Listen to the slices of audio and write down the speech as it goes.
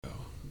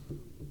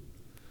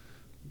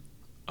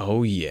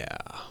Oh, yeah.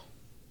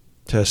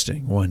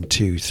 Testing. 1,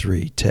 2,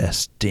 3.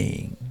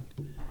 Testing.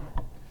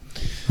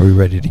 Are we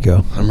ready to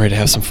go? I'm ready to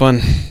have some fun.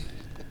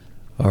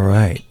 All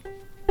right.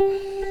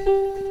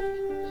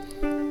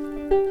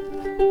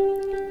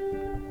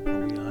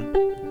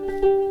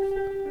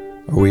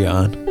 Are we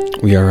on?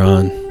 We are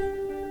on.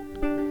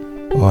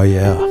 Oh,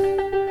 yeah.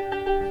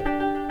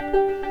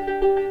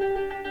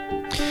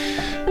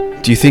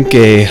 Do you think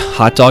a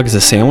hot dog is a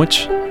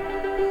sandwich?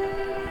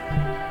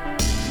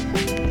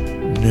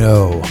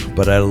 No,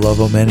 but I love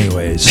them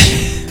anyways.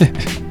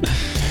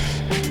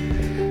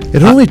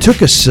 It only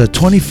took us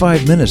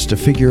 25 minutes to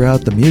figure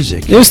out the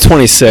music. It was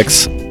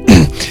 26.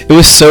 It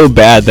was so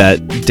bad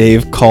that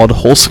Dave called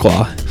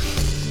Holsclaw.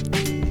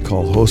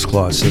 Called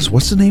Holsclaw says,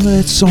 what's the name of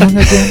that song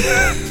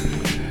again?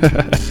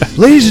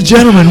 Ladies and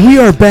gentlemen, we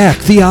are back.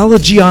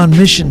 Theology on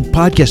Mission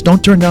podcast.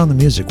 Don't turn down the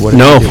music. What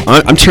No, do?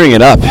 I'm turning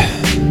it up.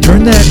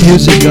 Turn that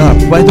music up.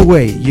 By the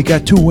way, you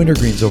got 2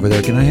 wintergreens over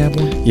there. Can I have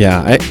one?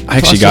 Yeah, I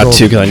actually got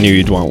 2 because I knew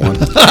you'd want one.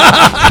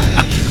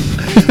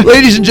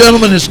 Ladies and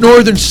gentlemen, it's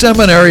Northern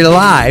Seminary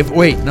Live.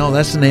 Wait, no,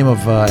 that's the name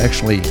of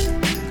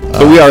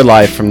But we are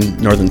live from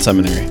Northern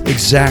Seminary.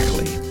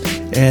 Exactly.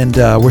 And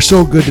we're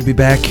so good to be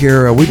back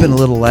here. We've been a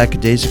little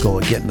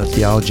lackadaisical at getting the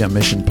Theology on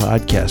Mission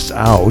podcast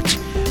out.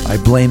 I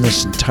blame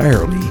this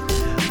entirely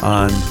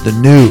on the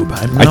noob.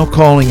 I'm now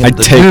calling him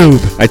the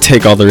noob. I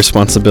take all the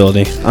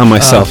responsibility on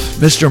myself.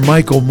 Mr.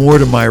 Michael Moore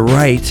to my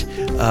right.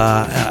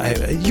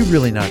 You're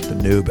really not the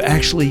noob.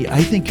 Actually,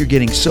 I think you're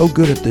getting so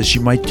good at this, you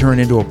might turn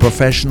into a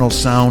professional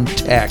sound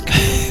tech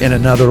in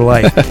another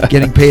life,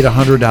 getting paid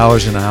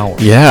 $100 an hour.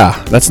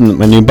 Yeah, that's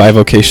my new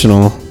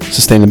bivocational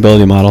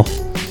sustainability model.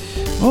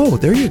 Oh,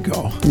 there you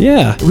go.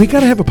 Yeah. We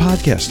got to have a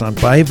podcast on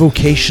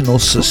bivocational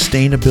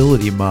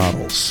sustainability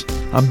models.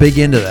 I'm big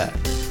into that.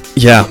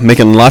 Yeah,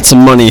 making lots of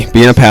money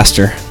being a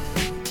pastor.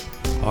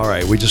 All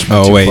right, we just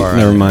went too far.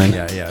 Never mind.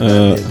 Yeah.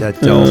 That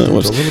delved into a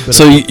little bit.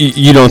 So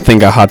you don't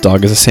think a hot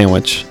dog is a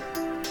sandwich?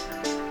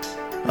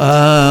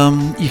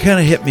 You kind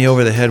of hit me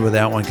over the head with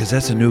that one because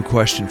that's a new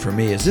question for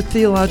me. Is it a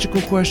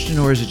theological question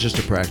or is it just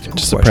a practical question?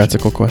 Just a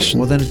practical question.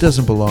 Well, then it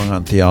doesn't belong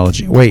on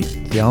theology. Wait,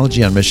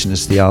 Theology on Mission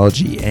is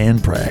theology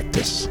and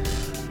practice.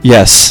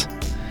 Yes,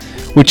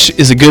 which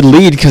is a good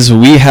lead because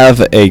we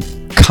have a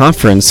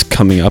conference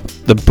coming up,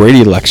 the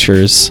Brady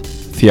Lectures,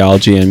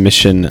 Theology and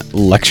Mission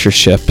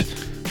Lectureship.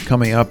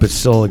 Coming up, it's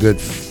still a good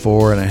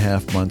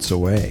 4.5 months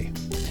away.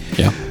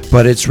 Yeah.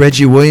 But it's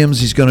Reggie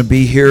Williams. He's going to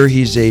be here.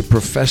 He's a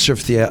professor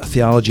of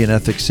theology and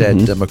ethics at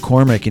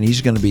McCormick, and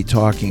he's going to be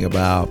talking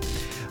about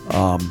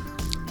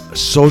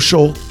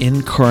social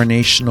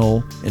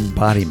incarnational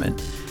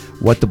embodiment,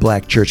 what the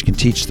black church can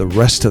teach the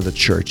rest of the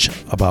church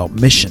about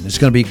mission. It's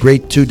going to be a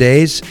great 2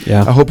 days.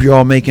 Yeah. I hope you're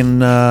all making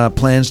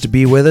plans to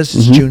be with us.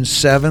 It's June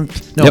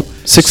 7th. No, Yep,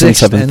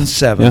 6th and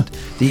 7th.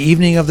 Yeah. The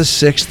evening of the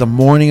 6th, the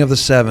morning of the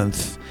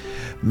 7th.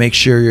 Make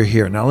sure you're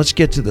here. Now let's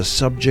get to the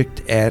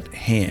subject at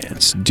hand.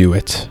 Let's do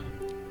it.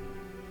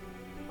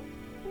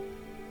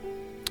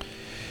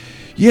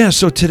 Yeah,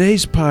 so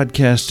today's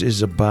podcast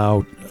is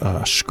about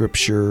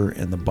Scripture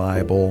and the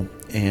Bible,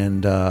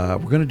 and we're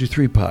going to do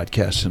 3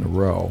 podcasts in a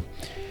row.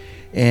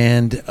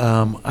 And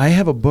I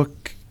have a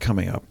book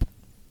coming up.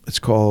 It's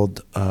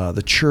called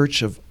The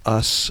Church of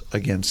Us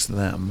Against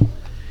Them.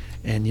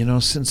 And, you know,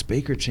 since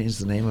Baker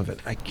changed the name of it,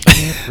 I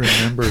can't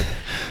remember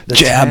the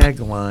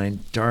tagline.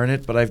 Darn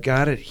it, but I've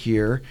got it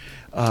here.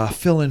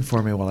 Fill in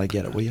for me while I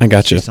get it, will you? I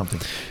got you. Say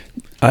something.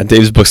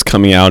 Dave's book's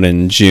coming out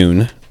in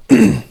June,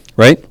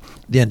 right?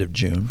 The end of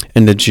June.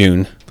 End of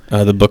June.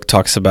 The book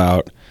talks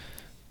about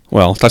a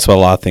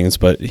lot of things,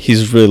 but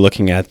he's really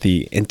looking at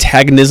the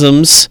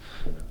antagonisms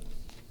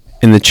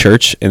in the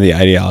church and the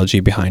ideology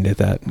behind it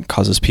that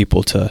causes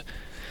people to...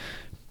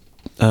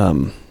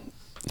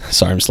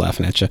 sorry, I'm just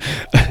laughing at you.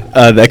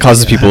 That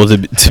causes people to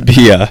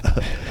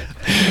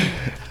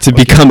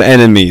become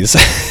enemies.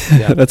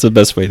 Yeah. That's the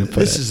best way to put it.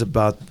 This is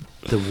about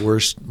the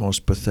worst,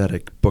 most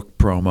pathetic book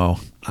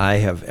promo I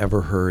have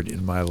ever heard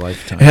in my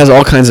lifetime. It has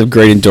all kinds of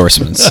great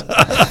endorsements.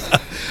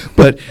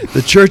 But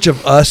the Church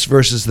of Us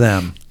versus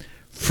Them.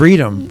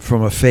 Freedom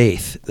from a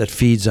faith that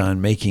feeds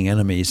on making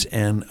enemies.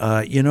 And,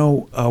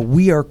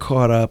 we are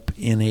caught up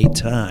in a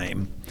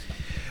time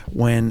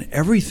when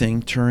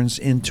everything turns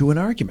into an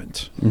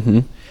argument. Mm-hmm.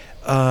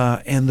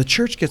 And the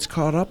church gets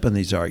caught up in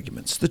these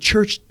arguments. The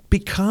church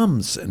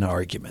becomes an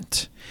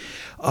argument.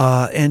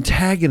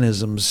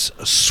 Antagonisms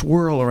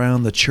swirl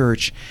around the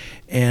church.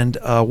 And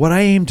what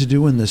I aim to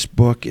do in this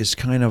book is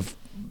kind of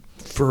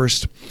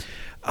first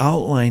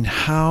outline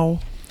how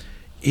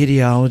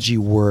ideology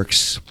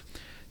works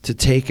to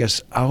take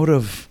us out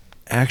of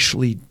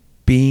actually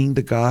being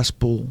the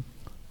gospel,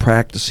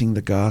 practicing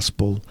the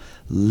gospel,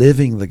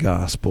 living the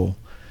gospel,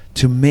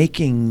 to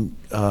making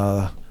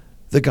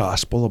the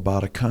gospel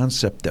about a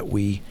concept that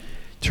we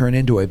turn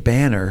into a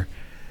banner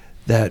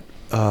that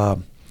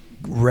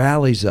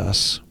rallies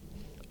us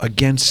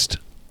against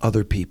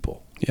other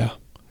people. Yeah.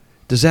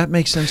 Does that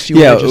make sense to you,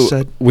 what I just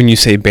said? When you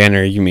say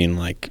banner, you mean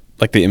like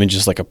the image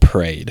is like a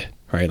parade,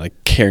 right?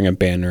 Like carrying a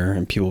banner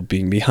and people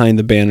being behind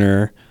the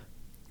banner.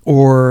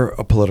 or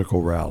a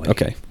political rally.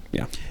 Okay.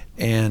 Yeah.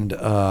 And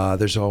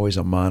there's always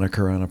a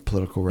moniker on a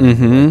political rally,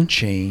 like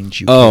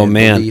change you Oh, can't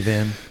man. believe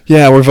in.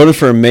 Yeah, we're voting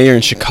for a mayor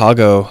in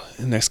Chicago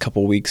in the next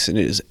couple of weeks, and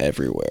it is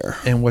everywhere.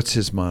 And what's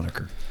his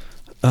moniker?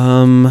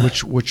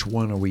 Which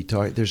one are we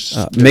talking? There's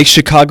Make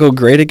Chicago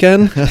great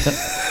again.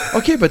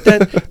 okay, but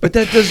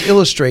that does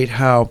illustrate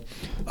how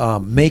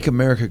 "Make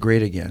America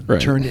Great Again"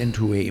 turned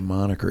into a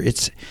moniker.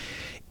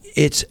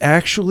 It's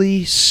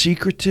actually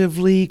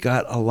secretively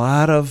got a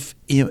lot of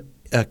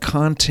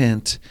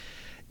content.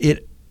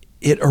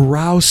 It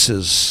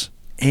arouses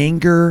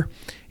anger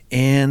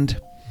and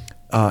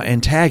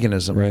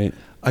antagonism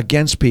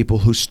against people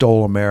who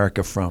stole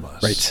America from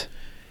us. Right.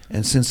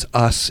 And since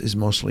us is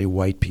mostly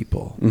white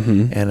people,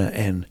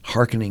 and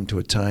hearkening to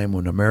a time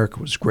when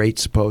America was great,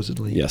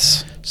 supposedly,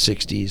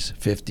 60s,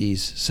 50s,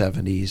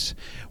 70s,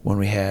 when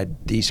we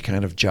had these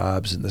kind of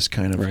jobs and this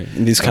kind of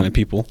and these kind of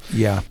people.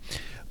 Yeah.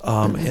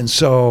 And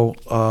so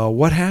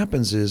what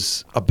happens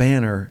is a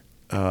banner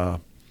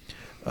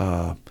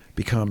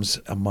becomes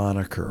a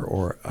moniker,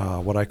 or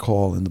what I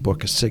call in the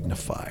book a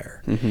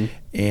signifier,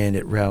 and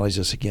it rallies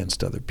us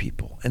against other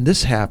people. And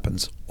this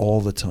happens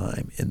all the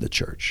time in the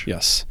church.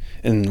 Yes,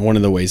 and one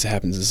of the ways it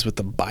happens is with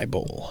the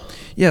Bible.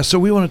 Yeah, so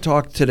we want to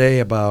talk today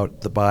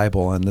about the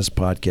Bible on this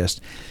podcast,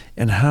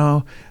 and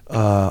how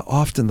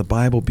often the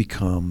Bible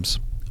becomes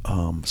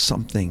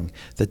something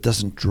that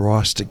doesn't draw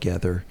us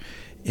together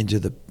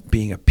into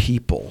being a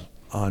people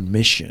on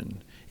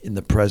mission in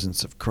the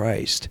presence of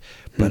Christ,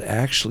 but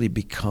actually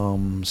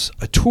becomes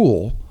a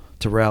tool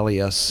to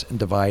rally us and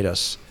divide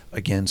us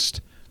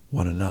against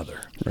one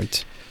another.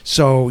 Right.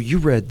 So you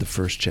read the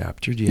first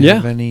chapter. Do you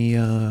have any,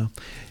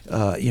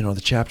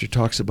 the chapter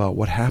talks about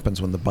what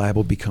happens when the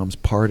Bible becomes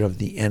part of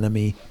the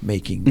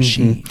enemy-making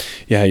machine.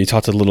 Yeah, you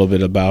talked a little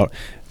bit about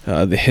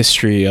the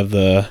history of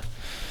the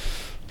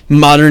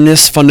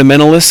modernist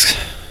fundamentalist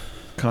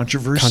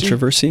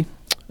controversy.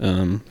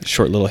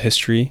 Short little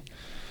history.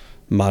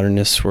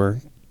 Modernists were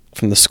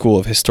from the school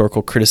of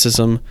historical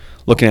criticism,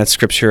 looking at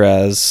Scripture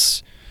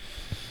as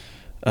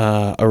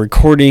a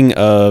recording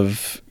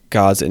of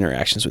God's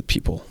interactions with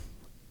people.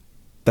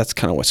 That's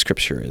kind of what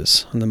Scripture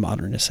is on the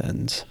modernist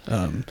end.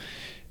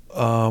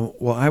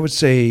 Well, I would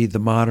say the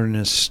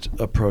modernist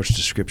approach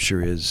to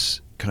Scripture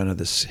is kind of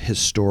this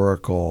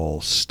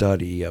historical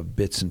study of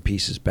bits and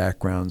pieces,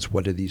 backgrounds,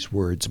 what do these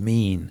words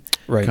mean,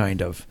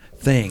 kind of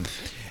thing.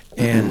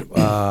 And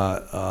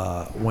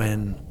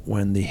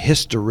when the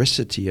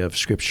historicity of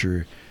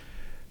Scripture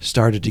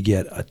started to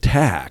get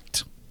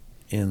attacked,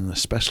 in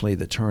especially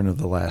the turn of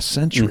the last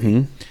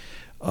century,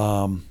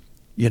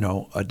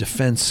 a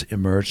defense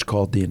emerged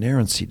called the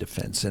inerrancy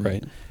defense.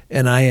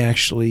 And I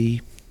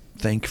actually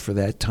think for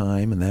that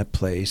time and that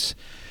place,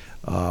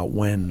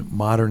 when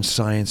modern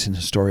science and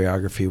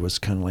historiography was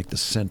kind of like the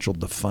central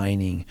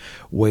defining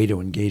way to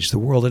engage the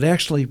world, it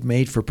actually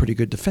made for pretty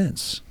good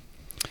defense.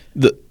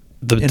 The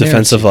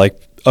defense of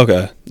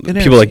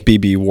people like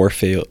B.B.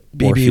 Warfield.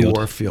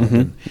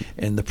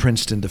 And the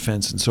Princeton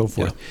defense and so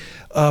forth.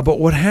 Yeah. But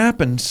what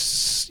happens,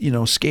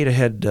 skate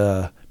ahead,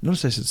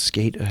 notice I said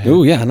skate ahead.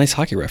 Oh, yeah, a nice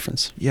hockey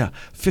reference. Yeah,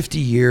 50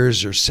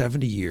 years or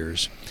 70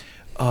 years.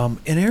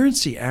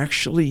 Inerrancy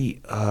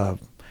actually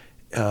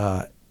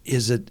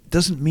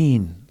doesn't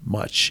mean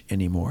much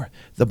anymore.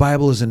 The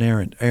Bible is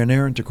inerrant.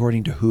 Inerrant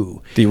according to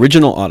who? The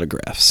original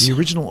autographs. The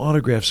original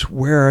autographs,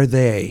 where are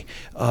they?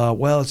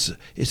 Well,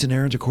 it's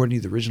inerrant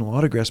according to the original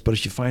autographs, but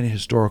if you find a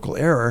historical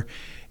error,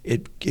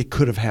 it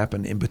could have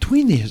happened in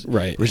between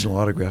the original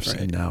autographs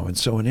and now. And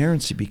so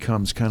inerrancy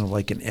becomes kind of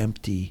like an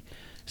empty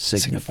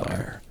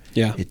signifier.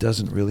 Yeah. It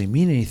doesn't really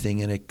mean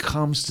anything, and it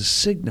comes to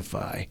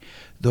signify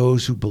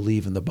those who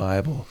believe in the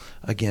Bible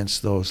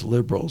against those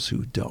liberals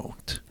who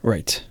don't.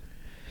 Right.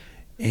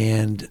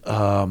 And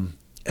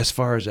as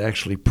far as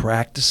actually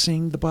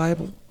practicing the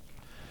Bible,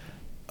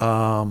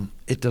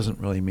 it doesn't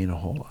really mean a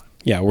whole lot.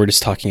 Yeah, we're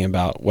just talking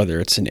about whether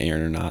it's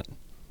inerrant or not.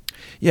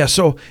 Yeah,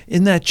 so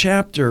in that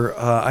chapter,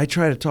 I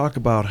try to talk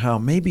about how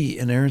maybe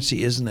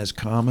inerrancy isn't as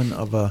common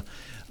of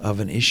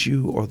an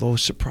issue, although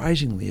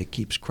surprisingly it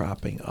keeps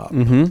cropping up.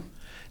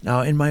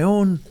 Now, in my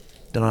own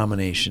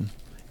denomination,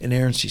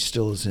 inerrancy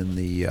still is in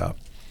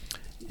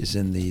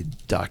the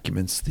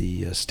documents,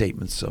 the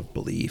statements of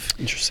belief.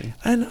 Interesting.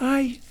 And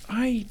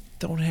I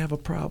don't have a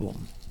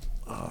problem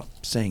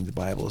saying the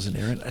Bible is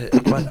inerrant,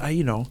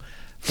 but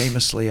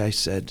famously I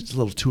said it's a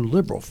little too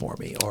liberal for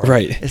me, or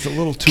it's a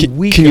little too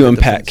weak. Can you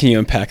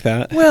unpack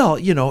that? Well,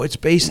 it's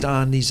based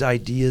on these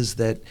ideas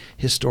that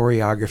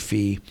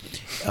historiography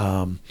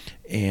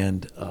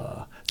and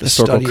the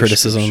historical study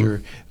criticism, of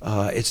Scripture,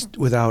 it's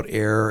without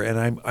error,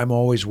 and I'm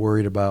always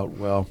worried about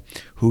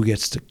who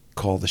gets to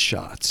call the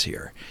shots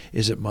here.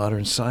 Is it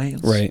modern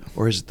science,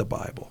 or is it the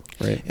Bible?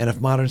 Right. And if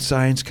modern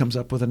science comes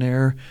up with an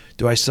error,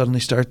 do I suddenly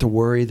start to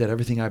worry that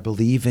everything I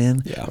believe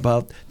in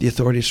about the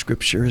authority of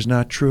Scripture is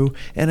not true?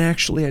 And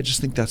actually, I just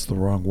think that's the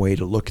wrong way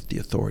to look at the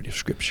authority of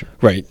Scripture.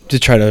 Right. To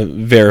try to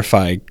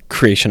verify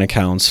creation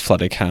accounts,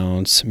 flood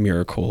accounts,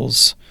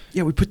 miracles,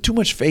 Yeah, we put too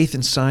much faith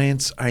in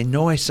science. I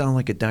know I sound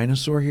like a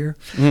dinosaur here,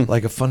 Mm.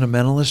 like a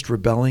fundamentalist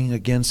rebelling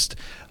against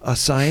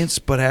science,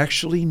 but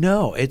actually,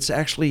 no. It's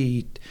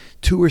actually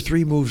 2 or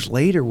 3 moves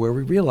later where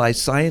we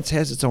realize science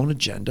has its own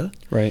agenda.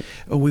 Right.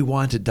 And we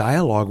want to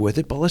dialogue with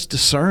it, but let's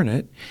discern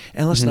it,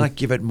 and let's not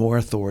give it more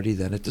authority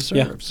than it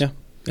deserves. Yeah,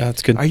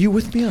 that's good. Are you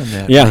with me on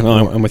that? Yeah,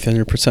 no, I'm with you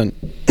 100%.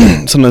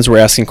 Sometimes we're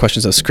asking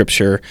questions of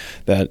Scripture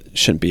that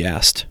shouldn't be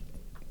asked.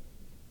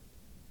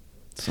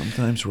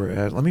 Sometimes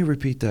let me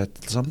repeat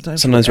that.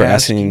 Sometimes we're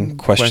asking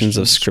questions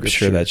of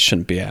Scripture that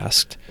shouldn't be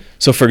asked.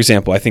 So, for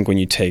example, I think when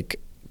you take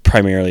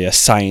primarily a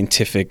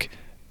scientific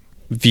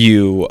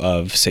view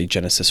of, say,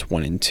 Genesis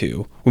 1 and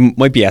 2, we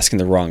might be asking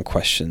the wrong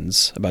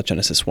questions about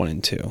Genesis 1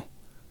 and 2.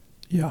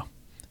 Yeah.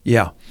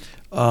 Yeah.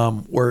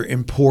 We're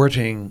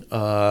importing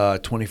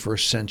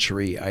 21st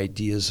century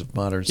ideas of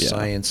modern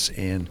science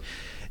and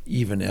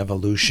even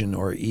evolution,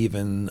 or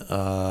even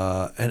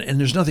and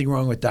there's nothing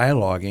wrong with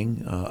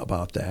dialoguing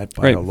about that.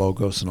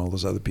 BioLogos and all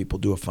those other people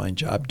do a fine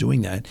job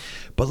doing that,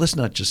 but let's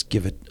not just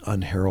give it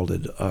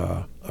unheralded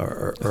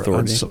or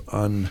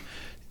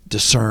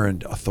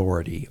undiscerned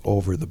authority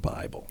over the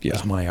Bible.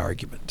 Is my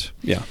argument.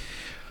 Yeah.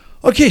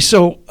 Okay,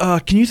 so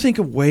can you think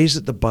of ways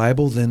that the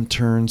Bible then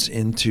turns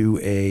into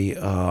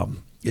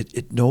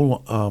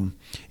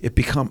it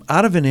become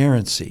out of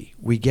inerrancy?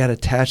 We get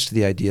attached to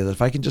the idea that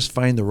if I can just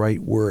find the right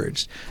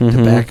words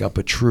to back up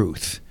a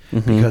truth,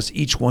 because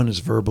each one is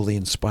verbally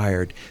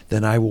inspired,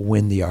 then I will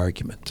win the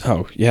argument.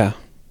 Oh, yeah.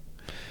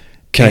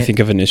 Can I think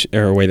of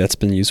a way that's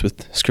been used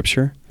with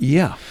Scripture?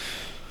 Yeah.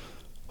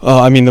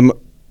 I mean,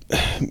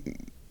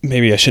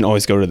 maybe I shouldn't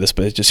always go to this,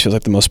 but it just feels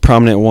like the most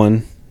prominent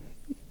one,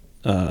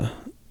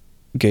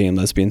 gay and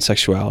lesbian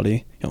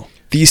sexuality.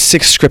 These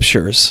 6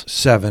 scriptures.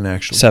 7,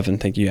 actually. 7,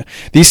 thank you. Yeah.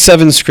 These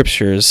 7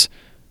 scriptures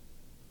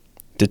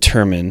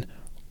determine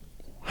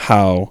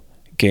how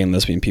gay and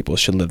lesbian people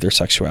should live their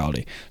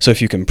sexuality. So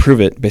if you can prove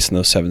it based on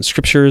those 7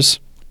 scriptures,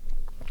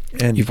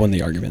 and you've won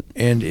the argument.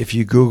 And if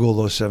you Google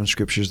those 7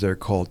 scriptures, they're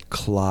called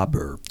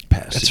clobber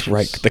passages. That's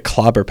right, the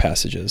clobber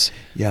passages.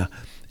 Yeah.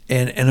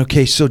 And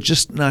okay, so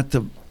just not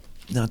to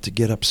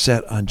get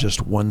upset on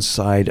just one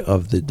side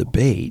of the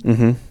debate.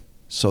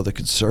 So the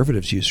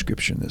conservatives use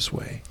Scripture in this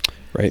way.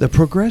 Right. The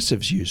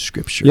progressives use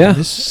Scripture in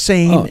this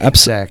same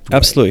exact way.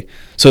 Absolutely.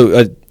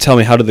 So tell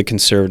me, how do the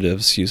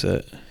conservatives use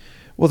it?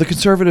 Well, the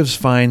conservatives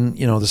find,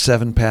 the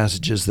 7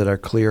 passages that are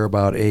clear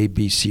about A,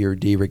 B, C, or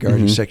D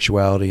regarding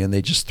sexuality, and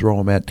they just throw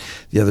them at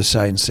the other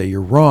side and say, you're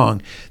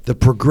wrong. The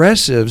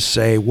progressives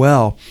say,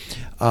 well,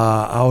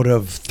 out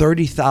of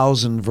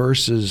 30,000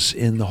 verses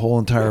in the whole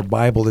entire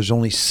Bible, there's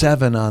only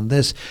 7 on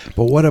this.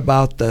 But what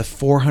about the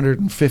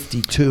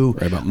 452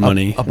 about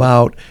money,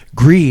 about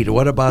greed?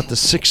 What about the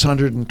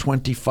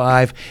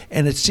 625?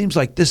 And it seems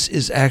like this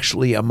is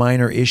actually a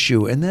minor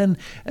issue. And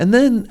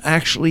then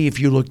actually, if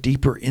you look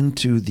deeper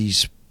into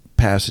these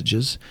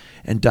passages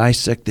and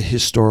dissect the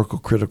historical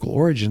critical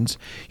origins,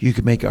 you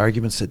could make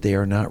arguments that they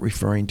are not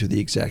referring to the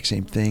exact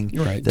same thing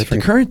that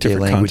the current day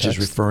language is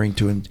referring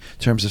to in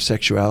terms of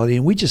sexuality.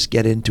 And we just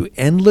get into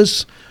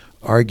endless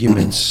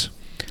arguments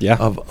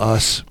of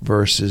us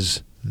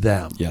versus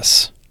them.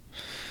 Yes.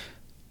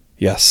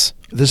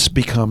 This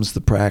becomes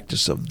the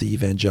practice of the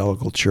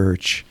evangelical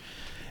church.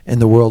 And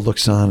the world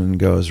looks on and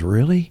goes,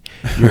 really?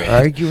 You're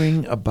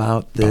arguing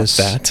about this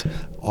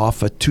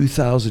off a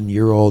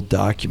 2,000-year-old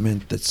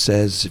document that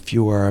says if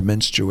you are a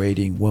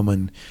menstruating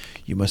woman,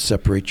 you must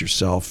separate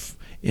yourself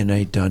in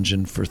a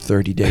dungeon for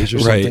 30 days or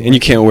something. Right, and you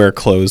can't wear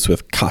clothes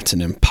with cotton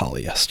and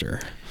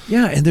polyester.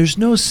 Yeah, and there's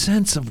no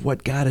sense of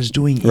what God is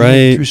doing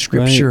through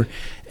Scripture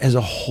as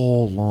a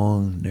whole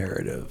long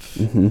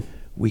narrative.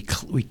 We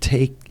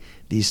take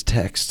these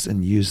texts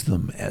and use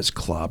them as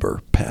clobber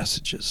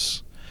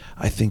passages.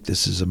 I think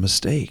this is a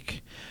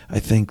mistake. I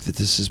think that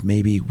this is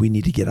maybe we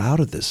need to get out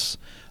of this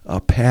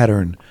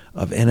pattern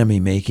of enemy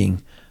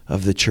making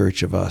of the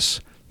church of us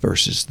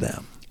versus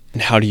them.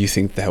 And how do you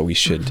think that we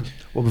should?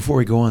 Well, before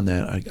we go on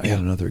that, I got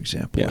another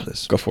example of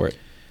this. Go for it.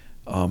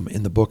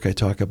 In the book, I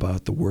talk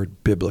about the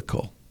word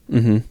biblical.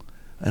 And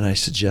I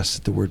suggest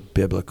that the word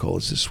biblical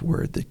is this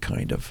word that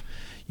kind of,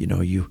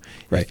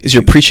 Is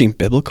your preaching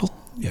biblical?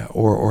 Yeah,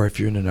 or if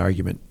you're in an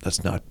argument,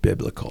 that's not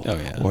biblical. Oh,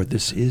 yeah. Or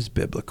this is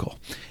biblical.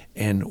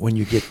 And when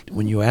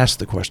you ask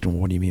the question,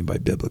 what do you mean by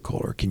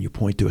biblical, or can you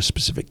point to a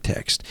specific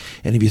text?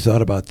 And have you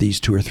thought about these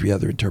 2 or 3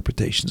 other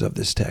interpretations of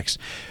this text?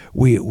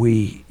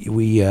 We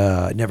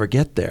never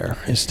get there.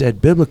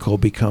 Instead, biblical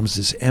becomes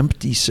this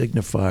empty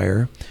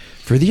signifier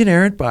for the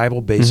inerrant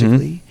Bible,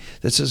 basically,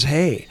 that says,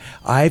 hey,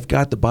 I've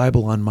got the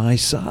Bible on my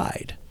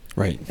side.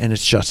 Right. And it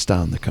shuts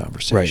down the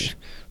conversation. Right.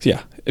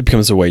 Yeah, it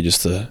becomes a way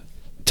just to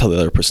tell the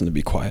other person to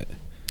be quiet.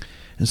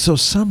 And so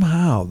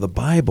somehow the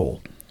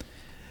Bible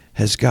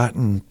has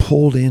gotten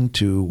pulled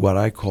into what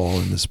I call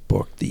in this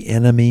book the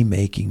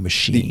enemy-making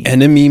machine. The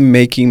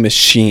enemy-making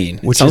machine.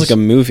 It sounds like a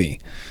movie.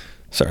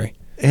 Sorry.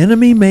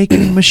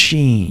 Enemy-making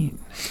machine.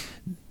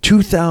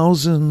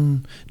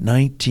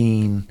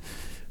 2019,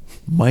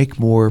 Mike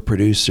Moore,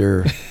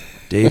 producer,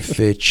 Dave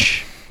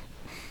Fitch.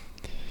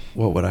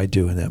 What would I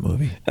do in that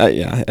movie?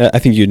 Yeah, I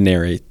think you'd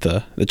narrate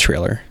the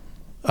trailer.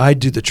 I'd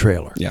do the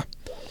trailer. Yeah.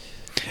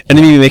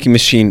 Enemy making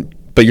machine,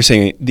 but you're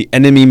saying the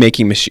enemy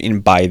making machine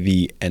by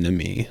the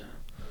enemy.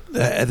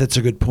 That's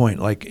a good point.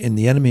 Like in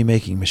the enemy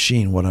making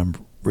machine, what I'm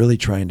really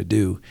trying to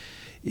do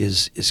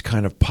is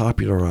kind of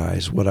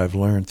popularize what I've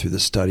learned through the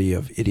study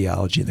of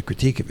ideology and the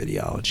critique of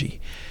ideology,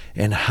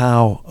 and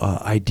how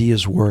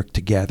ideas work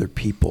to gather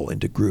people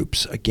into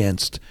groups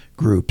against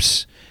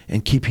groups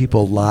and keep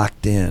people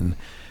locked in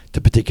to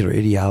particular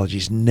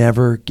ideologies,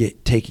 never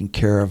get taking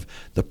care of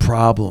the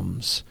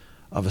problems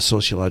of a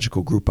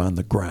sociological group on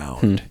the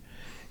ground.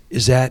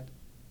 Was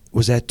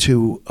that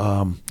too?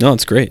 No,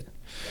 it's great.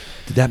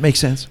 Did that make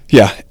sense?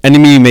 Yeah,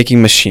 enemy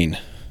making machine.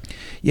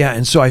 Yeah,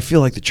 and so I feel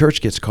like the church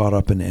gets caught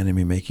up in the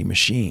enemy making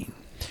machine.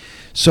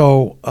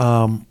 So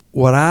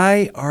what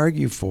I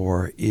argue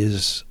for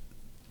is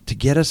to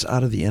get us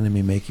out of the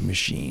enemy making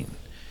machine,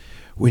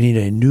 we need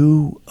a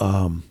new,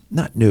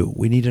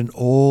 we need an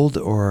old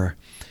or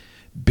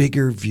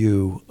bigger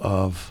view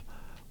of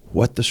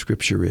what the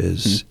Scripture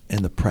is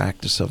and the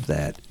practice of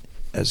that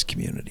as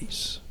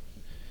communities.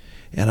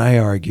 And I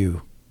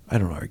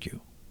don't argue.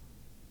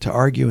 To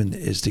argue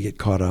is to get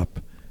caught up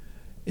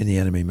in the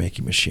enemy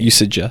making machine. You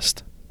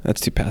suggest? That's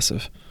too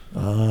passive.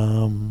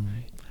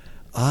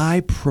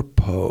 I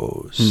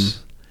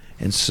propose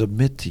and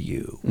submit to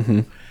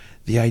you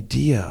the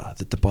idea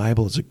that the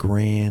Bible is a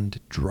grand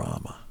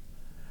drama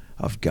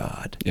of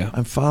God. Yeah.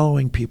 I'm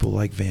following people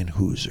like Van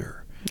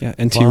Hooser, Yeah,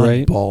 N.T. von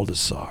Wright,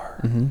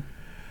 Baldassar,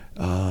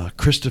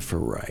 Christopher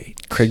Wright.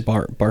 Craig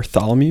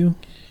Bartholomew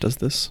does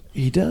this.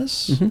 He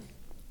does? Mm-hmm.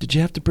 Did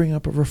you have to bring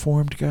up a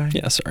Reformed guy?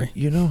 Yeah, sorry.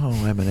 You know how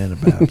I'm an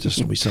Anabaptist,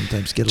 and we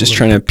sometimes get Just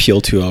trying to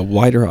appeal to a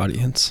wider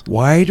audience.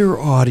 Wider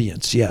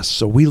audience, yes.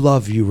 So we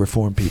love you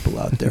Reformed people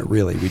out there.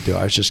 Really, we do.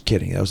 I was just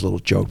kidding. That was a little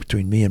joke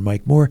between me and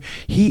Mike Moore.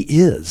 He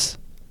is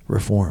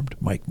Reformed,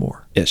 Mike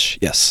Moore. Ish,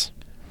 yes.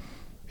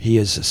 He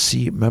is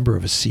a member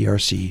of a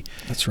CRC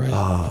That's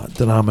right.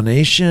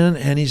 denomination,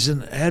 and he's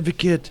an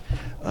advocate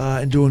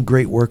and doing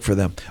great work for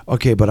them.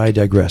 Okay, but I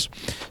digress.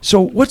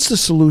 So what's the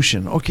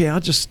solution? Okay, I'll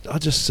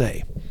just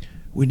say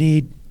we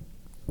need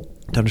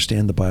to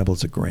understand the Bible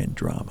as a grand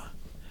drama.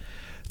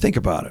 Think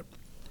about it.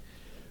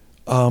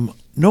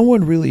 No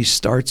one really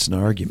starts an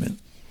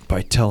argument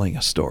by telling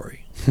a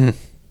story. Yeah,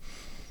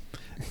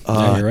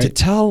 you're right. To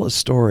tell a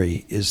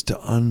story is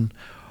to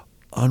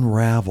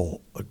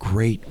unravel a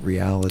great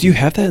reality. Do you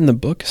have that in the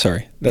book?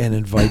 Sorry. And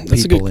invite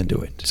people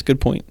into it. That's a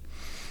good point.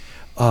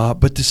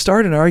 But to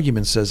start an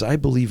argument says, I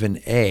believe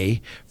in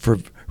A for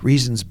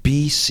reasons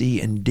B,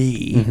 C, and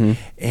D,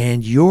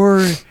 and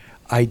your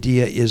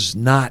idea is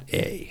not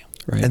A.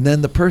 Right. And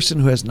then the person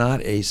who has not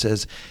A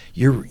says,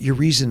 your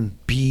reason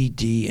B,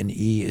 D, and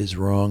E is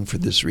wrong for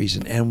this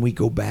reason. And we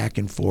go back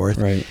and forth.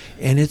 Right.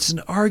 And it's an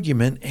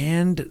argument,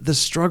 and the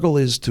struggle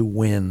is to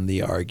win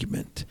the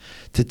argument.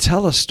 To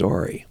tell a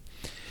story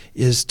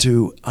is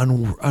to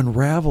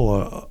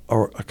unravel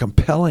a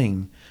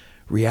compelling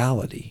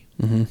reality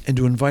and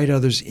to invite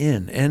others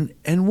in.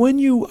 And when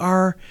you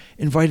are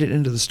invited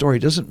into the story,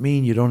 it doesn't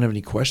mean you don't have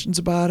any questions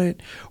about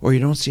it or you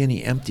don't see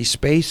any empty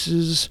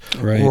spaces,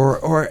 right.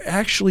 or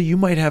actually you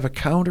might have a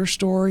counter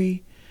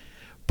story,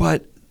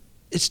 but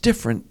it's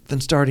different than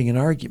starting an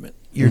argument.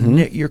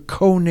 You're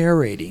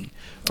co-narrating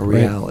a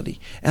reality. Right.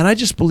 And I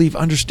just believe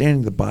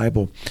understanding the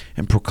Bible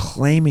and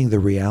proclaiming the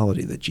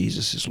reality that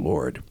Jesus is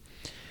Lord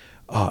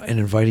and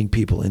inviting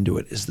people into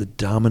it is the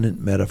dominant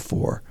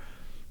metaphor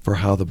for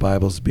how the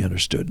Bible is to be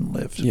understood and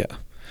lived. Yeah.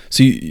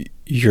 So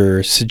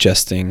you're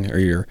suggesting or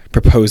you're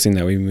proposing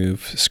that we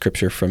move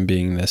Scripture from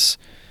being this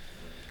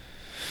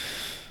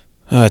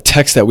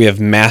text that we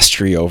have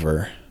mastery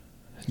over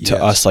to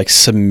us like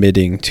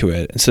submitting to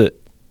it. Instead,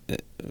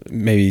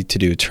 maybe to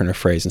do a turn of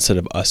phrase, instead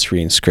of us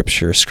reading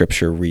Scripture,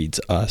 Scripture reads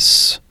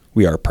us.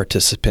 We are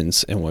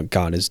participants in what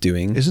God is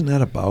doing. Isn't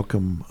that a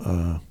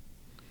Bauckham?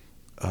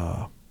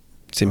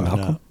 Say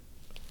Malcolm?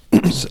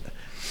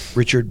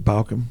 Richard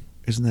Bauckham?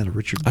 Isn't that a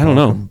Richard Bauckham? I don't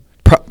know.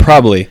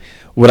 Probably.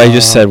 What I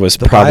just said was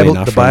probably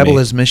not the from Bible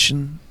me. is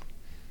Mission.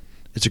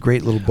 It's a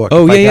great little book.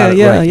 Oh, yeah.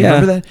 You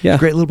remember that? Yeah.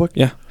 Great little book?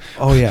 Yeah.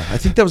 Oh, yeah. I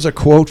think that was a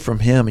quote from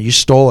him. You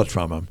stole it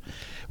from him.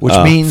 Which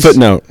means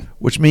footnote.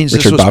 Which means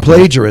Richard this was Bauckham.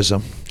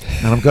 Plagiarism.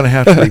 And I'm going to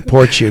have to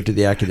report you to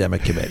the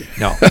academic committee.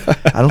 No,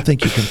 I don't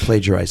think you can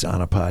plagiarize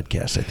on a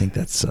podcast. I think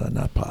that's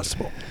not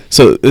possible.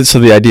 So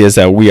the idea is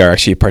that we are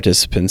actually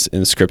participants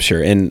in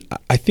Scripture. And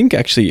I think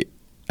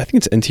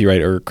it's N.T.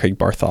 Wright or Craig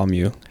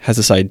Bartholomew has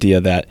this idea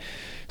that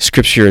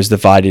Scripture is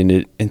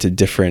divided into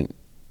different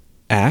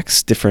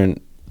acts,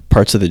 different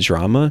parts of the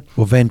drama.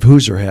 Well, Van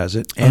Hooser has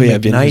it, and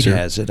McKnight Hooser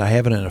has it. I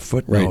have it in a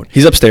footnote. Right.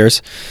 He's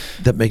upstairs.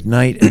 That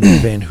McKnight and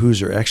Van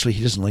Hooser, actually,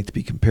 he doesn't like to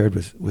be compared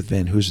with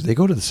Van Hooser. They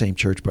go to the same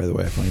church, by the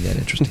way. I find that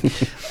interesting.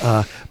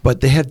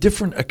 But they have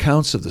different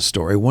accounts of the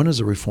story. One is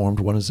a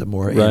Reformed, one is a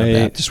more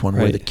Anabaptist one,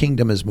 where the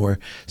kingdom is more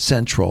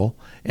central.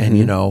 And,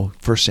 1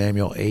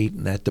 Samuel 8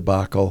 and that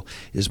debacle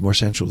is more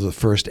central to the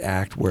first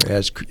act,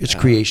 whereas it's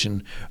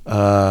creation,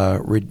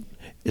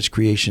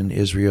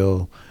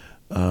 Israel,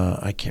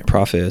 I can't remember.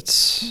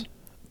 Prophets.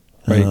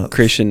 Right.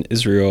 Creation,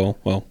 Israel.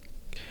 Well,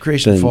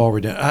 creation, then- fall,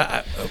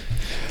 redemption.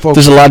 Folks,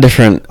 there's a lot of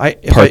different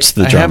parts of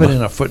the I drama. have it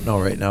in a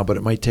footnote right now, but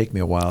it might take me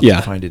a while Yeah.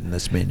 to find it in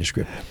this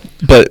manuscript.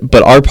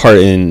 But our part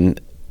in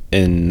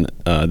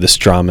this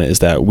drama is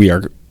that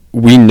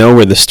we know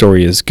where the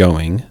story is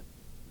going,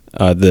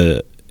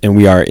 and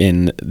we are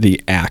in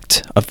the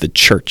act of the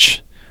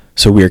church.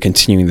 So we are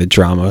continuing the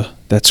drama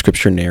that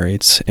Scripture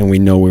narrates, and we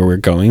know where we're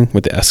going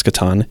with the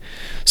eschaton.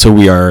 So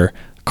we are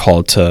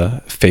called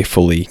to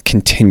faithfully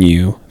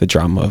continue the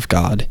drama of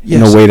God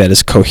in Yes. a way that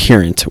is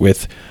coherent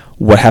with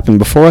what happened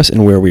before us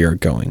and where we are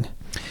going.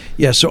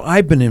 Yeah, so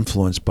I've been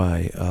influenced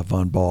by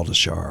von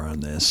Balthasar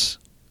on this,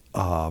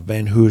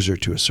 Van Hooser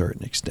to a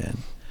certain extent,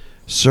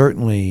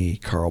 certainly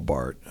Karl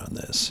Barth on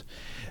this,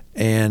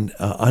 and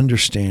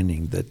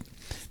understanding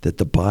that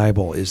the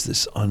Bible is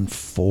this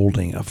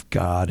unfolding of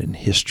God in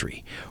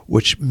history,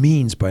 which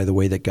means, by the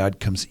way, that God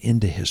comes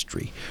into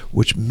history,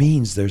 which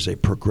means there's a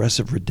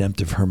progressive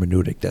redemptive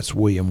hermeneutic. That's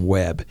William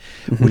Webb,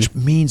 which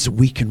means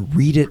we can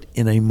read it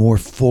in a more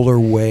fuller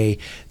way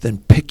than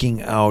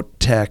picking out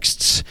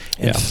texts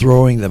and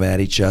throwing them at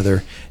each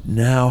other.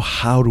 Now,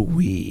 how do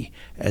we,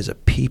 as a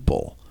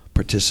people,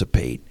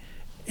 participate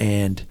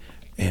and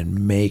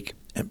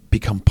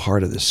become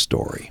part of this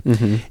story?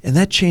 And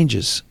that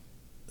changes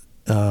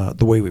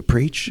the way we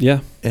preach,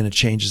 and it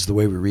changes the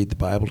way we read the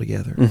Bible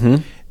together.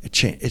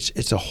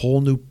 It's a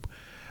whole new,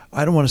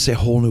 I don't want to say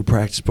whole new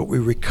practice, but we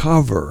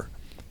recover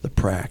the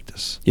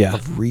practice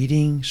of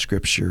reading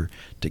Scripture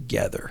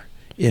together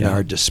in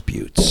our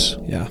disputes.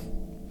 Yeah.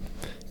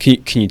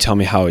 Can you tell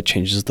me how it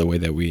changes the way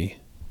that we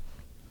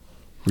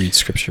read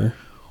Scripture?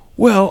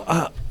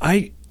 Well,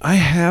 I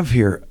have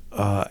here,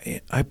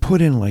 I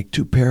put in like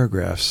 2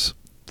 paragraphs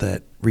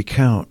that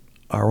recount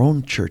our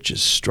own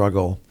church's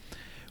struggle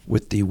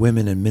with the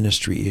women in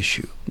ministry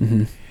issue.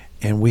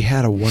 And we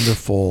had a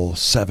wonderful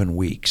 7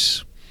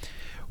 weeks.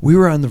 We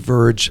were on the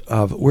verge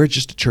of, we're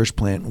just a church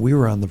plant, we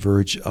were on the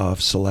verge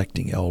of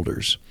selecting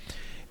elders,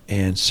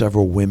 and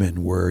several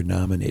women were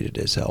nominated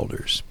as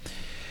elders.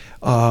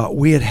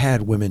 We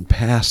had women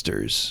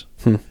pastors,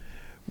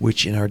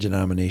 which in our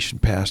denomination,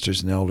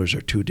 pastors and elders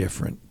are 2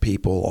 different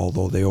people,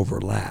 although they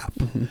overlap.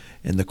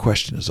 And the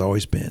question has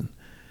always been,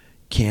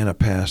 can a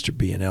pastor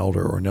be an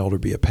elder or an elder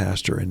be a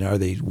pastor, and are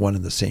they one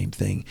and the same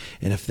thing?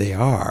 And if they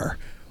are,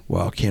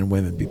 well, can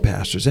women be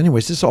pastors?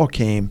 Anyways, this all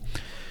came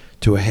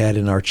to a head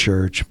in our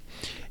church,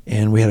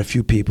 and we had a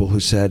few people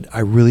who said, I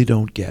really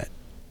don't get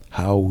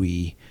how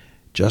we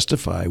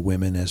justify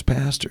women as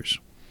pastors.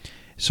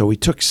 So we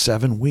took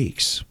 7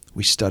 weeks.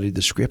 We studied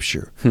the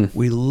Scripture.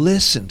 We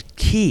listened,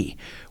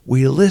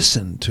 we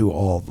listened to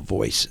all the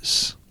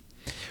voices.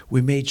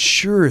 We made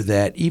sure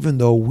that even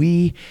though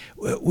we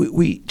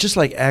just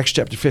like Acts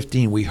chapter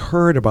 15, we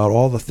heard about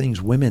all the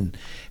things women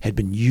had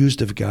been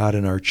used of God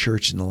in our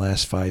church in the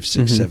last 5,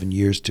 6, 7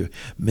 years to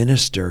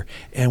minister,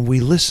 and we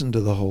listened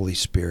to the Holy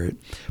Spirit.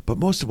 But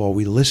most of all,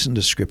 we listened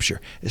to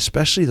Scripture,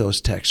 especially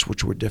those texts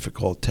which were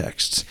difficult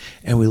texts,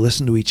 and we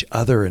listened to each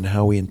other and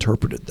how we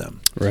interpreted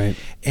them. Right.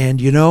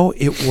 And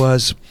it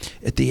was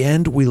at the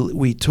end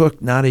we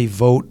took not a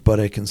vote but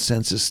a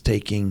consensus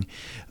taking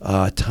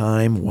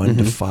time, 1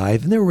 to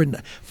 5, and there were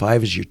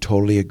 5 is you're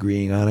totally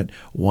agreeing on it.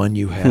 1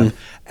 you have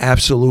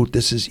absolute,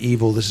 this is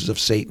evil, this is of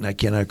Satan, I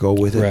cannot go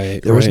with it.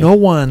 Right, there was no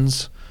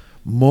 1s.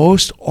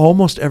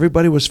 Almost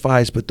everybody was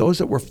 5s, but those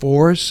that were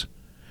 4s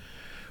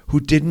who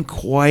didn't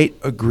quite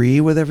agree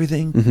with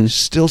everything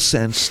still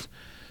sensed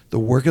the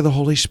work of the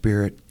Holy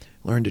Spirit,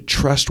 learned to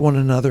trust one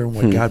another and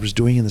what God was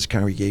doing in this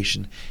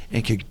congregation,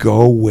 and could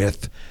go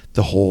with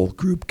the whole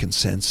group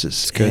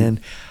consensus. And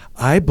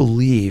I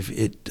believe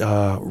it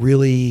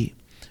really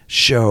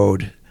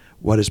showed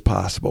what is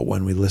possible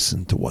when we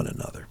listen to one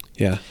another.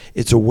 Yeah.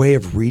 It's a way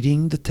of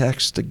reading the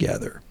text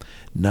together,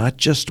 not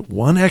just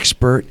one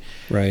expert,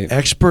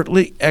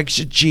 expertly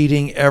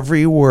exegeting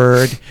every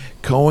word,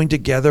 going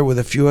together with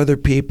a few other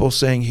people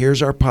saying,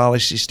 here's our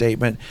policy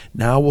statement,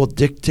 now we'll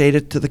dictate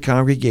it to the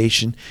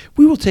congregation.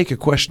 We will take a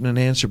question and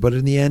answer, but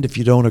in the end, if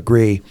you don't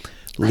agree,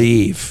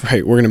 leave.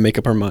 Right, we're going to make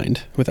up our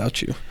mind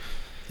without you.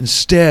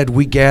 Instead,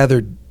 we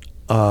gathered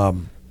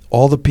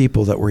all the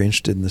people that were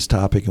interested in this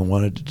topic and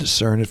wanted to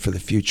discern it for the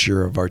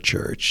future of our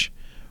church,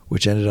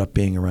 which ended up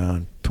being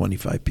around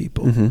 25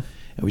 people. And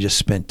we just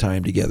spent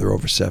time together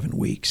over 7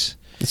 weeks.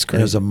 That's great.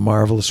 And it was a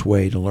marvelous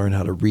way to learn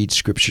how to read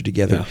Scripture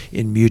together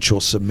in mutual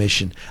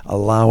submission,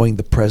 allowing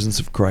the presence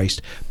of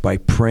Christ by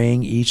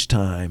praying each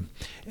time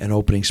and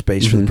opening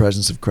space for the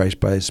presence of Christ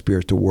by His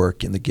Spirit to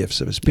work in the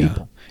gifts of His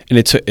people. And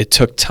it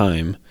took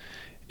time,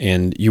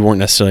 and you weren't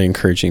necessarily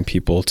encouraging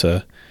people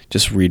to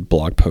just read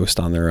blog posts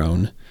on their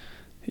own.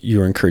 You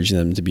were encouraging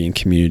them to be in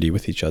community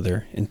with each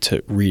other and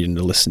to read and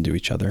to listen to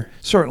each other.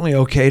 Certainly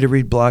okay to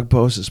read blog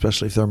posts,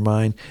 especially if they're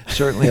mine.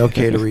 Certainly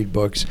okay to read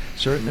books.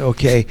 Certainly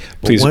okay.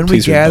 But when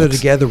we gather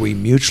together, we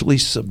mutually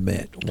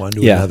submit one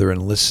to another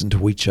and listen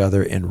to each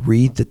other and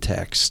read the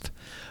text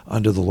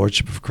under the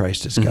lordship of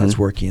Christ as God's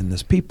working in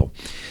this people.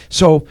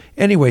 So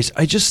anyways,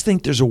 I just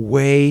think there's a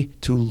way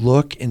to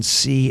look and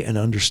see and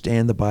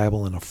understand the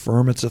Bible and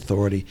affirm its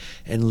authority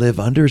and live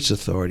under its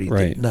authority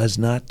Right. that does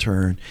not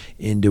turn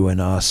into an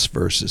us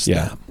versus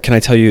them. Can I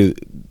tell you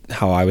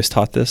how I was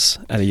taught this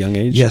at a young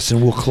age? Yes,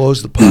 and we'll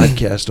close the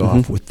podcast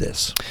off with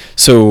this.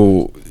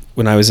 So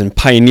when I was in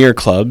pioneer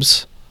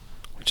clubs,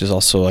 which is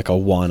also like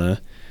Awana,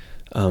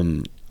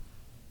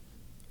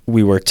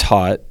 we were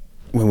taught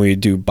when we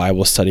would do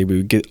Bible study, we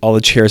would get all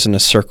the chairs in a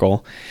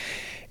circle,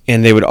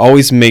 and they would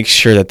always make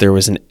sure that there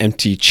was an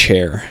empty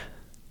chair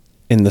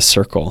in the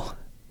circle.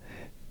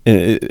 And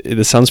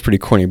it sounds pretty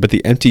corny, but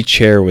the empty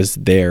chair was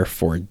there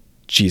for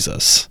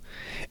Jesus.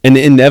 And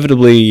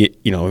inevitably,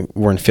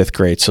 we're in 5th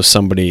grade, so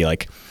somebody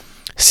like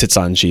sits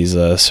on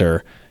Jesus,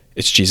 or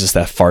it's Jesus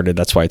that farted.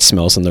 That's why it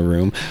smells in the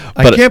room.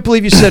 I can't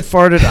believe you said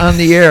farted on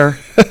the air.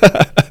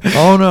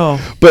 Oh no!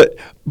 But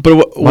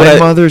what my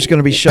mother's going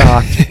to be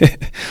shocked.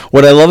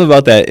 What I love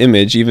about that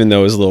image, even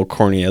though it's a little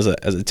corny as a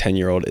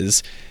 10-year-old,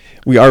 is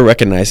we are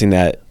recognizing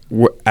that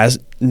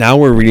now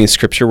we're reading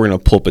scripture. We're going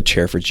to pull up a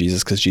chair for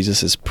Jesus because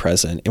Jesus is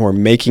present, and we're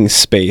making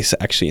space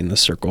actually in the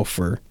circle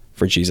for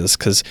Jesus,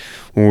 because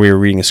when we were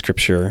reading a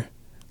scripture,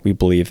 we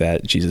believe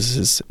that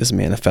Jesus is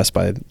manifest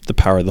by the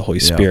power of the Holy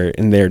Spirit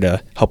and there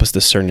to help us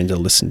discern and to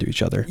listen to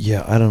each other.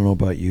 Yeah, I don't know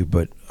about you,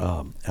 but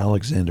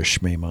Alexander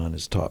Schmemann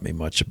has taught me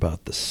much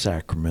about the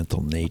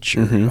sacramental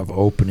nature of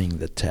opening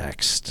the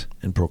text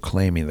and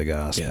proclaiming the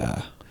gospel.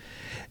 Yeah.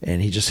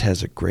 And he just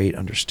has a great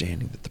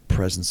understanding that the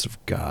presence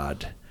of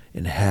God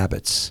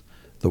inhabits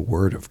the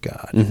Word of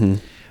God.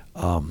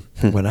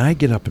 When I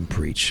get up and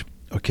preach,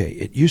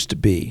 it used to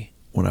be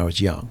when I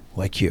was young,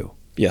 like you.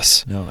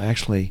 Yes. No,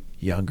 actually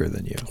younger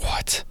than you.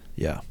 What?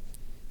 Yeah.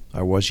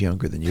 I was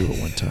younger than you at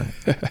one time.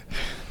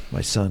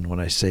 My son, when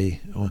I say,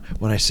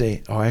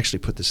 I actually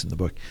put this in the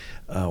book.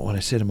 When I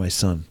say to my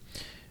son,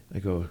 I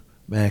go,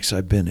 Max,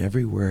 I've been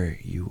everywhere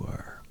you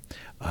are.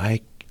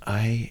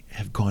 I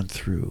have gone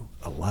through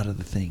a lot of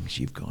the things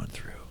you've gone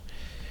through.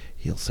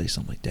 He'll say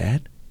something like,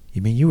 Dad,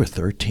 you mean you were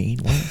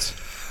 13 once?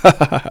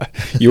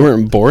 You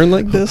weren't born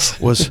like this?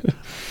 Was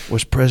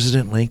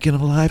President Lincoln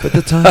alive at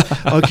the time?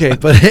 Okay,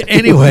 but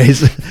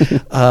anyways,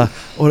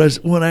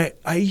 when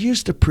I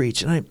used to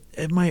preach, and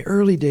in my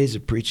early days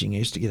of preaching, I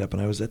used to get up,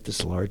 and I was at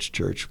this large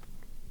church.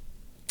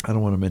 I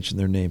don't want to mention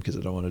their name because I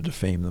don't want to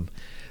defame them,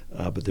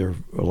 but they're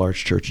a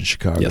large church in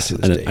Chicago to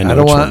this day. I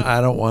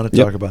don't want to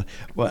talk about it.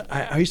 But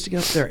I used to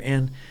get up there,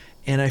 and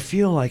I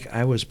feel like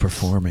I was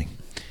performing.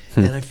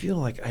 And I feel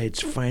like I had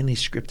finally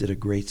scripted a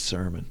great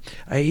sermon.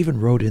 I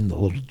even wrote in the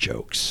little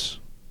jokes.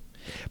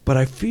 But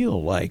I feel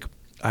like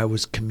I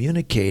was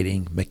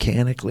communicating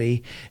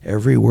mechanically.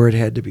 Every word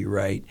had to be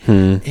right.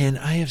 And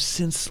I have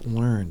since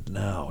learned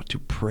now to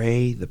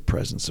pray the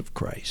presence of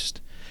Christ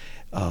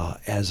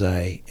as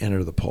I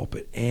enter the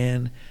pulpit.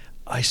 And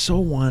I so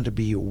wanted to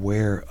be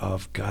aware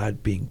of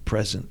God being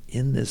present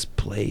in this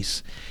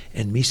place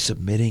and me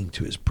submitting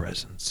to his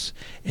presence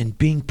and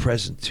being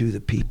present to the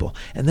people.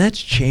 And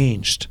that's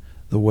changed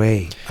the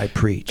way I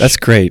preach. That's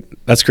great.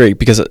 That's great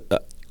because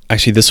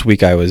actually this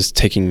week I was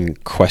taking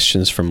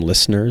questions from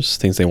listeners,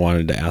 things they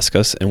wanted to ask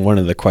us. And one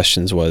of the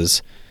questions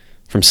was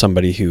from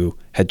somebody who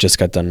had just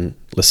got done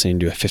listening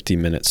to a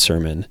 50-minute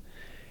sermon.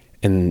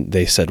 And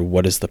they said,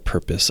 what is the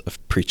purpose of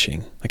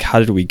preaching? Like, how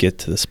did we get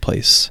to this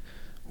place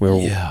where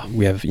we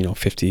have,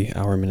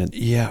 50-hour minute?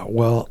 Yeah,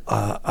 well,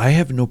 I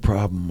have no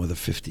problem with a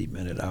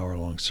 50-minute,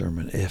 hour-long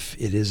sermon if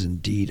it is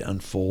indeed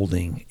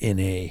unfolding in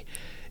a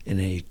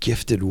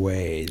gifted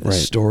way, the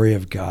story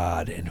of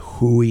God and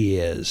who he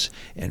is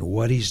and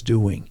what he's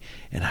doing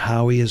and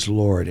how he is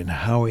Lord and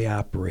how he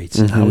operates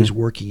and how he's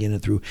working in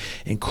and through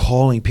and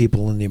calling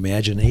people in the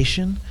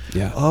imagination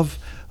of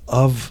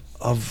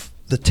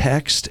the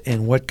text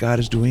and what God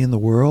is doing in the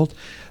world.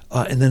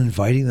 And then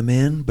inviting them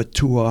in, but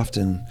too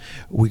often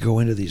we go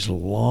into these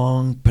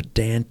long,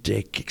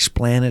 pedantic,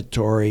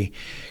 explanatory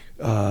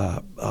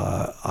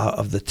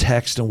of the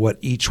text and what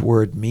each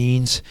word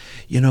means.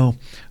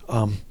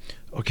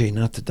 Okay,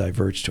 not to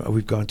diverge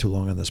we've gone too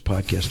long on this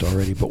podcast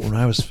already, but when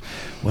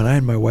I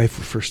and my wife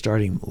were first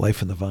starting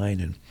Life in the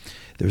Vine, and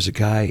there was a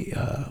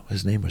guy,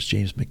 his name was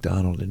James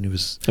McDonald, and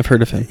I've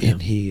heard of him.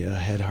 And he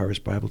had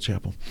Harvest Bible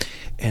Chapel.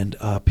 And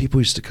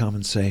people used to come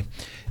and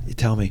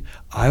tell me,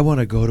 I want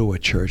to go to a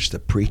church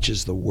that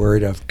preaches the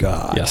Word of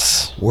God.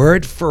 Yes.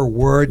 Word for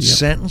word,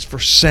 sentence for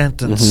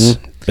sentence.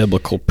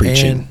 Biblical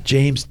preaching. And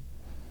James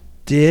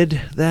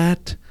did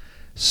that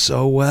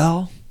so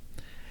well.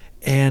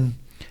 And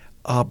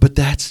but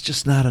that's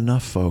just not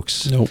enough,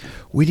 folks. Nope.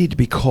 We need to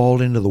be called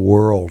into the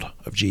world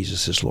of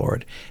Jesus as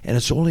Lord. And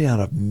it's only out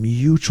of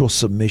mutual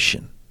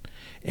submission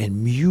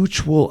and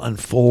mutual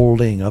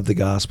unfolding of the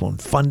gospel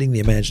and funding the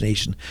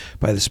imagination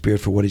by the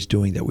Spirit for what he's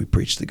doing that we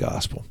preach the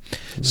gospel.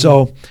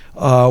 So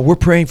we're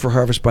praying for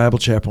Harvest Bible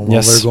Chapel and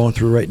all they're going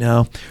through right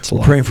now.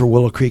 We're praying for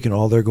Willow Creek and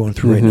all they're going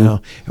through right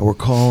now. And we're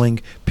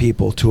calling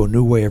people to a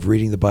new way of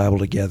reading the Bible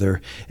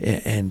together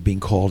and being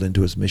called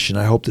into his mission.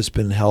 I hope this has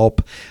been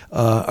help.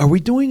 Are we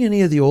doing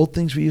any of the old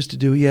things we used to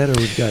do yet, or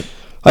we've got...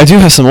 I do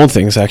have some old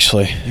things,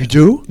 actually. You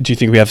do? Do you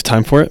think we have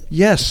time for it?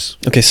 Yes.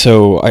 Okay,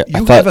 so I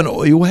You thought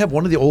you have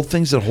one of the old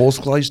things that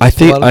Holsclaw used to I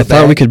pull out of the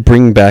thought we bag? could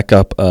bring back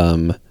up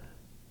the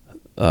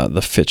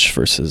Fitch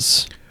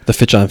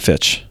on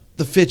Fitch.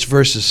 The Fitch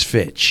versus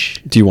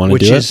Fitch. Do you want to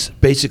do Which it? is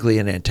basically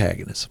an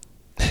antagonism.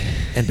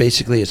 And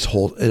basically it's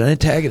an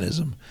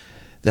antagonism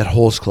that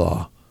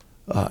Holsclaw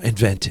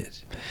invented.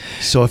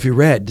 So if you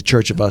read The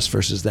Church of Us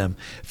versus Them,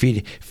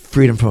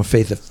 Freedom from a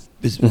Faith that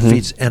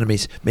Feeds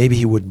Enemies, maybe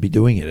he wouldn't be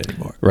doing it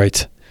anymore.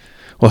 Right.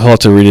 Well, he'll have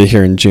to read it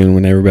here in June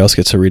when everybody else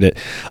gets to read it.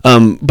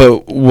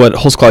 But what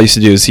Holsclaw used to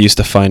do is he used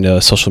to find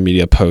a social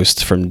media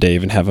post from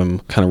Dave and have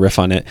him kind of riff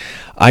on it.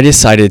 I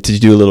decided to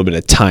do a little bit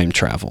of time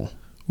travel.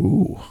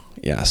 Ooh.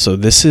 Yeah, so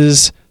this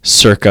is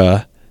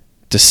circa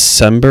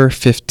December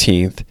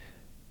 15th,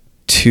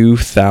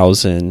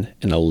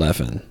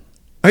 2011.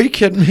 Are you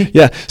kidding me?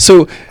 Yeah,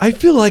 so... I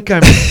feel like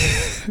I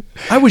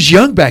was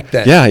young back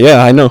then.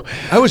 Yeah, I know.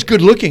 I was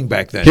good looking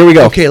back then. Here we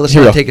go. Okay, let's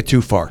Here we not go. take it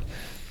too far.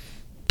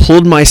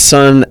 Pulled my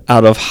son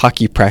out of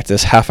hockey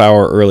practice half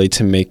hour early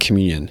to make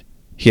communion.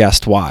 He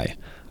asked why.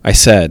 I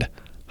said,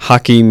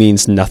 hockey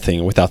means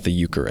nothing without the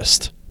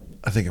Eucharist.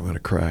 I think I'm going to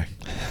cry.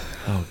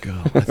 Oh,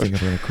 God. I think I'm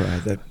going to cry.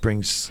 That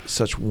brings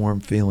such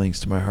warm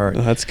feelings to my heart.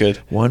 Oh, that's good.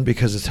 One,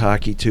 because it's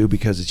hockey. Two,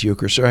 because it's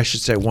Eucharist. Or I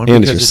should say, one,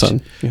 And because it's your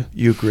son. Yeah.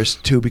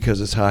 Eucharist. Two,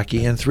 because it's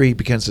hockey. And three,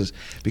 because it's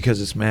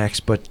Max.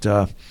 But,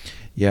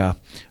 yeah.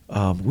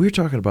 We were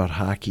talking about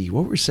hockey.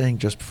 What were we saying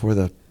just before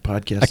the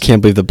podcast? I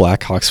can't believe the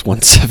Blackhawks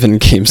won 7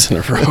 games in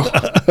a row.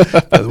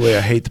 By the way,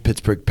 I hate the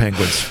Pittsburgh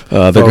Penguins.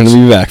 They're going to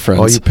be back,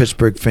 friends. All you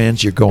Pittsburgh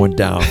fans, you're going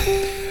down.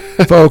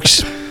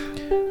 Folks,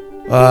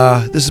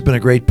 this has been a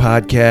great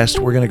podcast.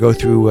 We're going to go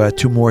through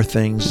 2 more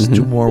things,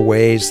 2 more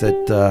ways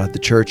that the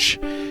church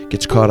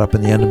gets caught up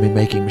in the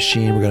enemy-making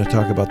machine. We're going to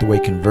talk about the way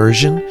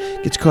conversion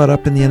gets caught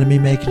up in the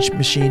enemy-making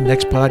machine.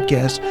 Next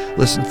podcast,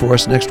 listen for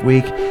us next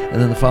week.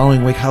 And then the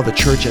following week, how the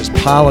church as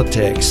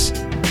politics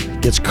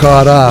gets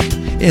caught up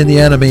in the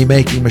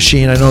enemy-making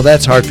machine. I know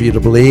that's hard for you to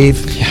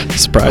believe. Yeah,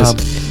 surprise.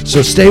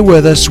 So stay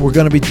with us. We're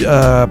going to be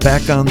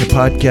back on the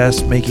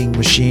podcast making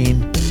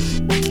machine.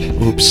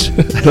 Oops.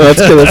 No,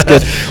 that's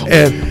good.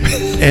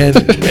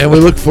 and we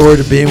look forward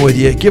to being with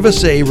you. Give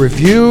us a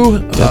review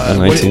on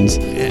iTunes.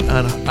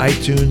 On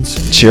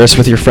iTunes. Share us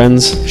with your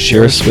friends.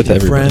 Share us with your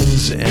everybody.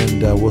 friends,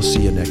 and we'll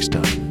see you next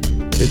time.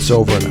 It's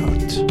over and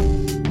out.